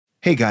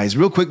Hey guys,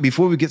 real quick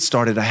before we get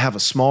started, I have a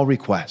small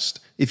request.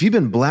 If you've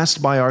been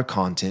blessed by our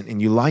content and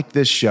you like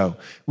this show,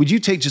 would you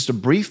take just a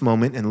brief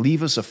moment and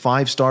leave us a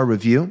 5-star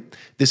review?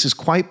 This is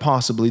quite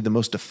possibly the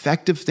most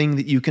effective thing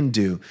that you can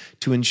do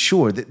to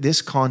ensure that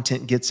this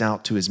content gets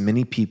out to as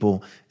many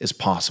people as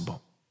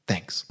possible.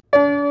 Thanks.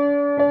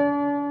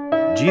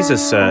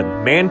 Jesus said,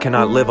 "Man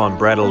cannot live on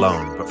bread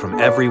alone, but from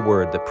every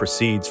word that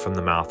proceeds from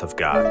the mouth of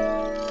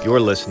God."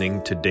 You're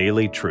listening to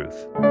Daily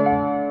Truth.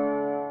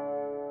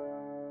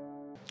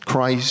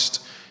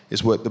 Christ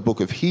is what the book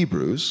of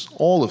Hebrews,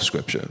 all of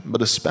Scripture,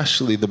 but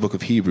especially the book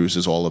of Hebrews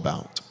is all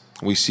about.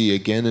 We see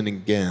again and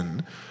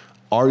again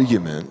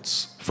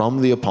arguments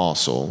from the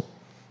apostle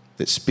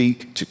that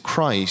speak to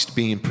Christ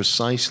being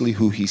precisely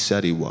who he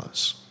said he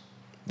was,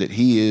 that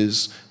he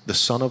is the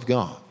Son of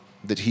God,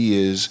 that he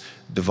is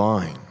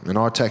divine. In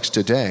our text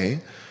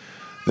today,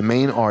 the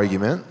main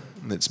argument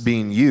that's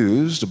being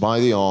used by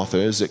the author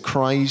is that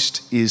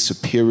Christ is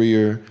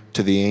superior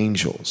to the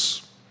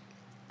angels.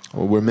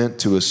 Or we're meant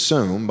to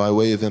assume, by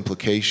way of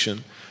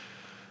implication,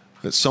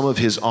 that some of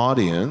his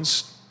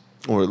audience,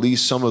 or at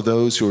least some of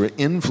those who are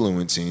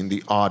influencing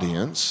the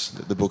audience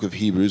that the book of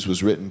Hebrews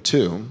was written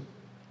to,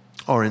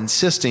 are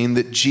insisting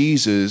that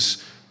Jesus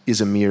is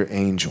a mere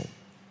angel.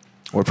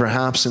 Or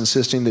perhaps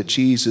insisting that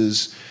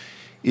Jesus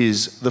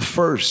is the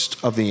first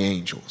of the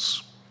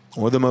angels,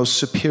 or the most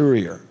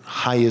superior,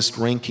 highest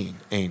ranking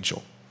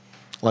angel,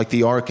 like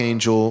the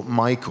archangel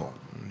Michael,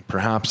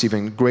 perhaps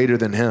even greater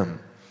than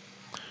him.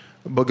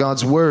 But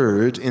God's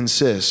word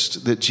insists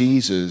that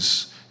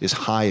Jesus is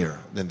higher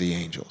than the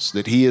angels,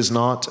 that he is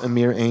not a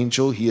mere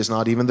angel, he is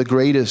not even the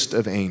greatest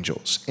of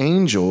angels.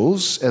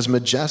 Angels, as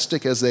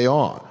majestic as they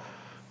are,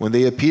 when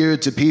they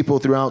appeared to people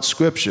throughout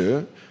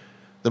Scripture,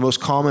 the most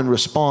common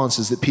response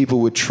is that people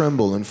would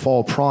tremble and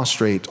fall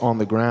prostrate on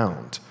the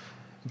ground,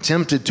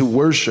 tempted to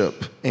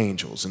worship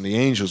angels, and the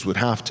angels would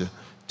have to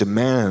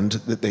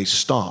demand that they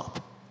stop,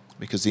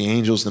 because the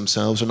angels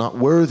themselves are not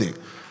worthy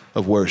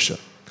of worship.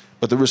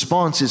 But the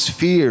response is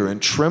fear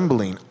and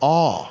trembling,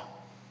 awe.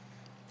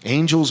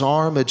 Angels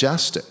are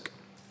majestic,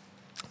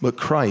 but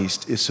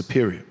Christ is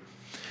superior.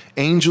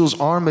 Angels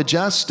are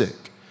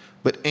majestic,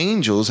 but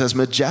angels, as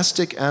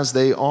majestic as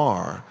they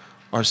are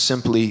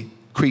simply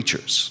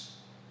creatures.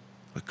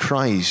 But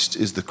Christ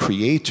is the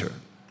creator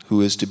who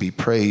is to be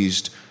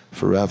praised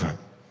forever.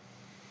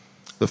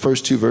 The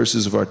first two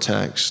verses of our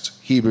text,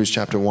 Hebrews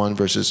chapter 1,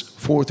 verses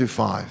 4 through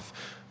 5.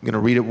 I'm going to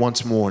read it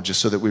once more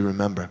just so that we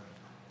remember.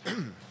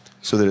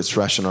 So that it's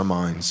fresh in our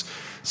minds.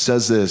 It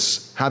says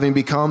this, "Having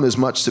become as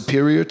much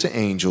superior to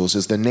angels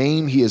as the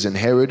name he has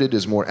inherited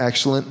is more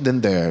excellent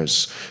than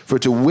theirs. For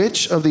to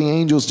which of the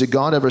angels did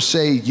God ever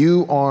say,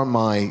 'You are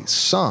my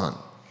son.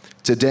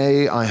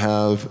 Today I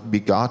have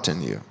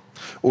begotten you'?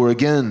 Or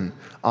again,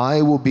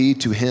 'I will be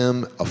to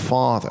him a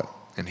father,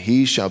 and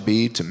he shall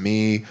be to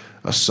me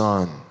a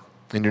son.'"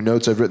 In your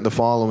notes, I've written the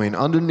following.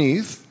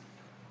 Underneath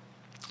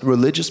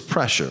religious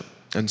pressure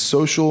and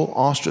social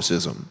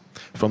ostracism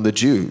from the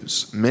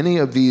Jews, many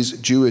of these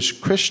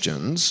Jewish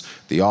Christians,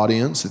 the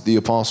audience that the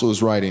apostle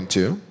is writing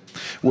to,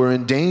 were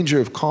in danger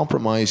of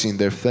compromising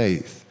their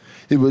faith.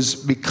 It was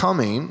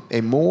becoming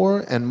a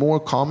more and more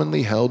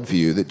commonly held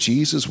view that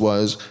Jesus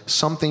was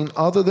something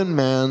other than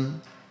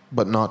man,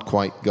 but not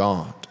quite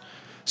God.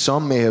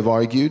 Some may have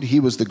argued he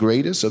was the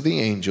greatest of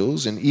the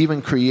angels and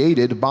even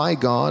created by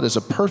God as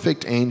a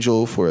perfect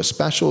angel for a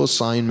special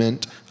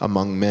assignment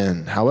among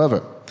men.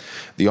 However,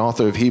 the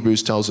author of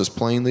Hebrews tells us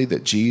plainly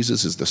that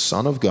Jesus is the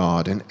Son of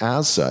God, and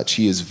as such,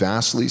 he is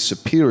vastly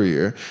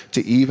superior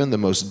to even the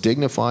most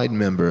dignified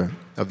member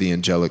of the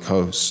angelic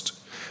host.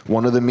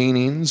 One of the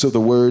meanings of the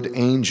word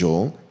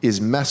angel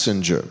is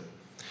messenger.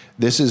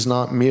 This is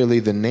not merely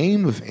the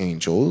name of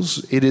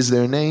angels, it is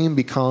their name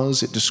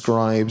because it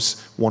describes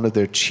one of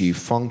their chief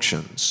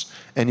functions.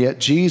 And yet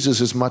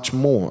Jesus is much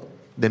more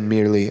than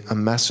merely a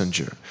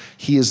messenger.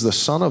 He is the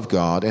Son of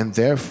God, and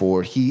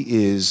therefore he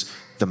is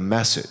the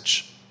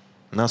message.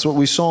 And that's what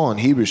we saw in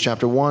Hebrews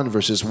chapter 1,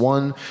 verses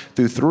 1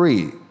 through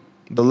 3.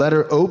 The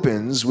letter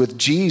opens with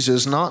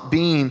Jesus not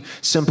being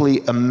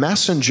simply a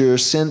messenger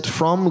sent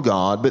from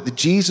God, but that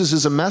Jesus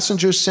is a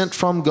messenger sent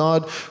from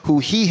God who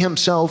he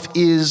himself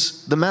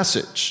is the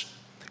message.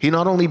 He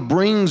not only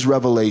brings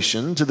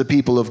revelation to the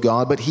people of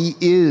God, but he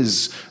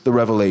is the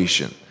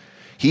revelation.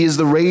 He is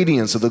the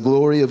radiance of the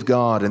glory of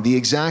God and the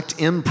exact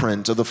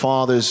imprint of the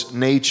Father's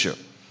nature.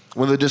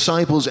 When the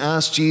disciples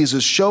asked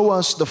Jesus, "Show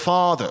us the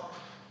Father,"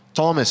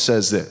 Thomas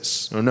says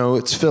this, or no,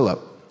 it's Philip.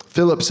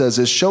 Philip says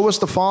this, "Show us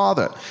the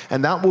Father,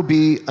 and that will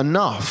be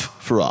enough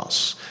for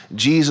us."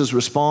 Jesus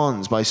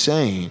responds by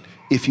saying,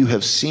 "If you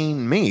have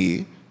seen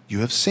me, you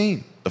have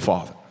seen the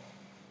Father.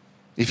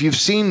 If you've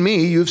seen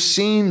me, you've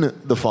seen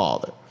the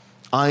Father.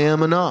 I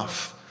am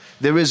enough.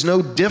 There is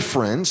no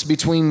difference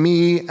between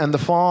me and the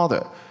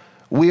Father.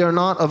 We are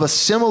not of a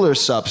similar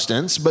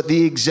substance, but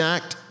the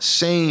exact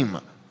same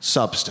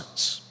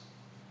substance."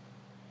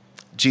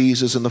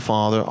 Jesus and the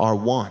Father are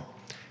one.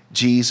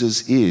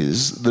 Jesus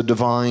is the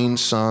divine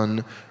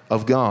Son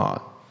of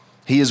God.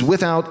 He is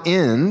without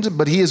end,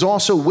 but he is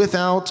also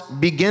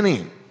without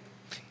beginning.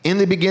 In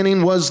the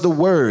beginning was the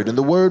Word, and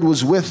the Word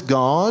was with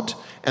God,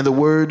 and the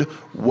Word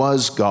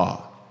was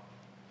God.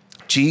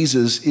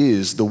 Jesus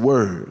is the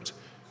Word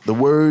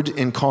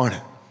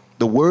incarnate,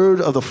 the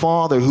Word of the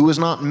Father, who is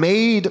not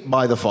made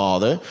by the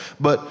Father,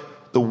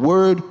 but the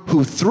Word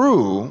who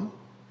through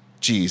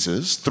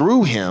Jesus,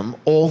 through him,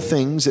 all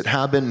things that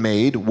have been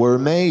made were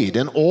made,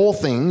 and all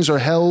things are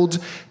held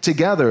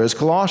together, as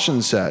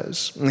Colossians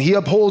says. And he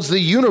upholds the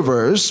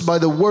universe by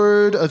the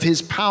word of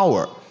his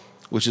power,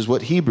 which is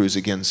what Hebrews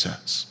again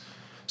says.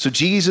 So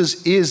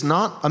Jesus is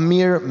not a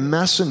mere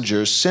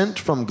messenger sent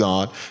from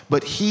God,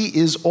 but he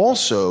is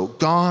also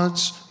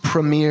God's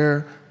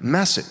premier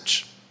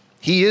message.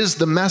 He is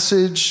the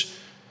message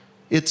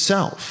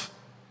itself.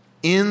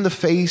 In the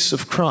face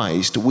of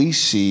Christ, we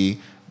see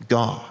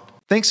God.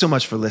 Thanks so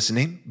much for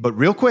listening. But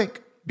real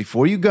quick,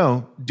 before you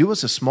go, do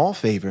us a small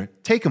favor,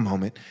 take a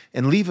moment,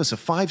 and leave us a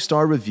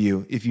 5-star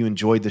review if you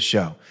enjoyed the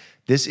show.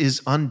 This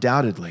is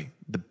undoubtedly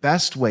the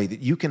best way that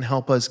you can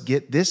help us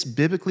get this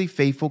biblically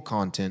faithful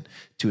content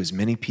to as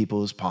many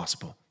people as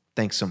possible.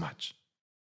 Thanks so much.